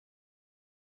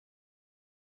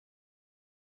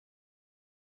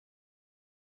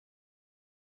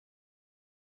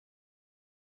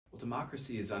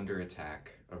Democracy is under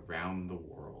attack around the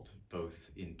world,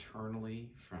 both internally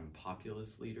from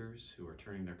populist leaders who are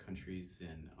turning their countries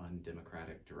in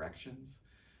undemocratic directions,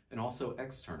 and also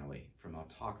externally from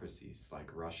autocracies like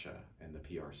Russia and the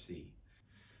PRC.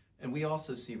 And we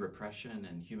also see repression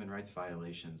and human rights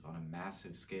violations on a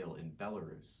massive scale in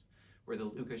Belarus, where the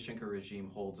Lukashenko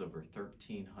regime holds over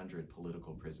 1,300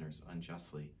 political prisoners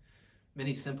unjustly,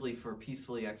 many simply for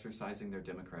peacefully exercising their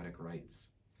democratic rights.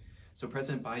 So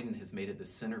President Biden has made it the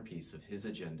centerpiece of his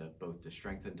agenda both to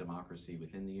strengthen democracy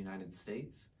within the United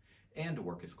States and to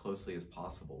work as closely as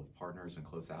possible with partners and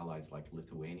close allies like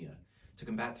Lithuania to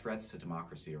combat threats to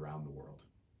democracy around the world.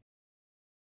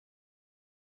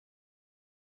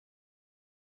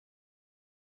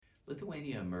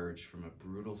 Lithuania emerged from a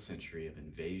brutal century of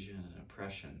invasion and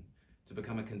oppression to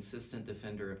become a consistent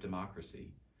defender of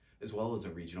democracy, as well as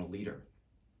a regional leader.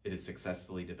 It has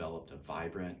successfully developed a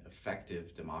vibrant,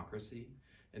 effective democracy,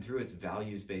 and through its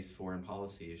values-based foreign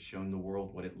policy has shown the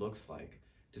world what it looks like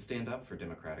to stand up for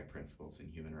democratic principles and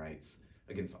human rights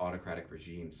against autocratic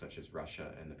regimes such as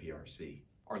Russia and the PRC.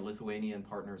 Our Lithuanian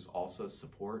partners also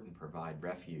support and provide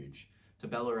refuge to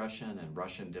Belarusian and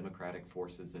Russian democratic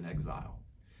forces in exile.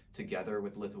 Together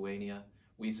with Lithuania,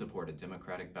 we support a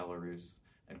democratic Belarus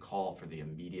and call for the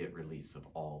immediate release of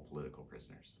all political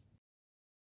prisoners.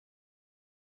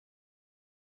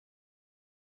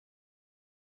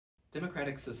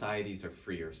 Democratic societies are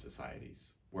freer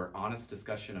societies, where honest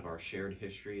discussion of our shared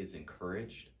history is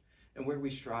encouraged, and where we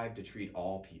strive to treat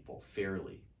all people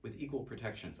fairly, with equal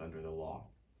protections under the law.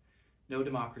 No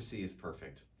democracy is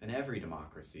perfect, and every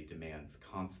democracy demands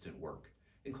constant work,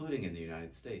 including in the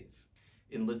United States.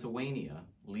 In Lithuania,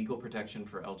 legal protection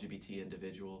for LGBT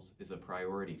individuals is a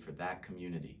priority for that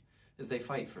community as they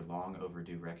fight for long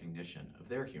overdue recognition of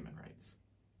their human rights.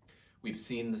 We've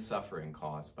seen the suffering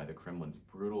caused by the Kremlin's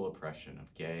brutal oppression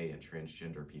of gay and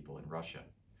transgender people in Russia.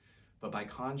 But by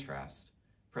contrast,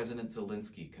 President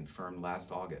Zelensky confirmed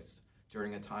last August,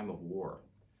 during a time of war,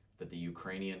 that the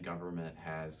Ukrainian government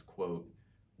has, quote,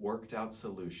 worked out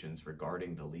solutions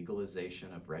regarding the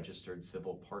legalization of registered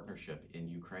civil partnership in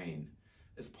Ukraine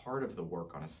as part of the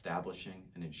work on establishing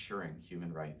and ensuring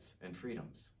human rights and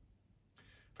freedoms.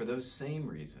 For those same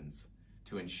reasons,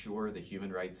 to ensure the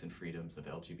human rights and freedoms of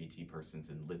LGBT persons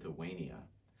in Lithuania,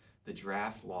 the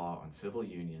draft law on civil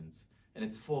unions and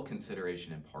its full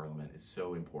consideration in Parliament is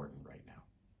so important right now.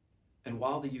 And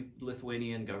while the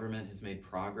Lithuanian government has made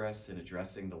progress in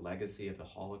addressing the legacy of the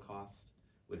Holocaust,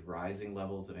 with rising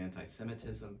levels of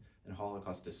anti-Semitism and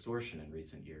Holocaust distortion in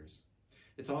recent years,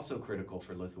 it's also critical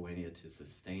for Lithuania to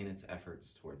sustain its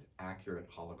efforts towards accurate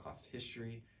Holocaust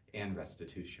history and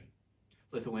restitution.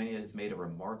 Lithuania has made a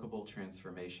remarkable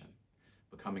transformation,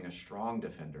 becoming a strong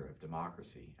defender of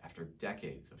democracy after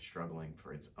decades of struggling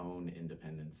for its own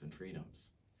independence and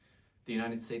freedoms. The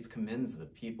United States commends the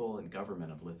people and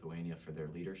government of Lithuania for their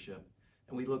leadership,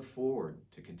 and we look forward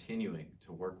to continuing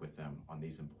to work with them on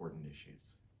these important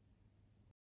issues.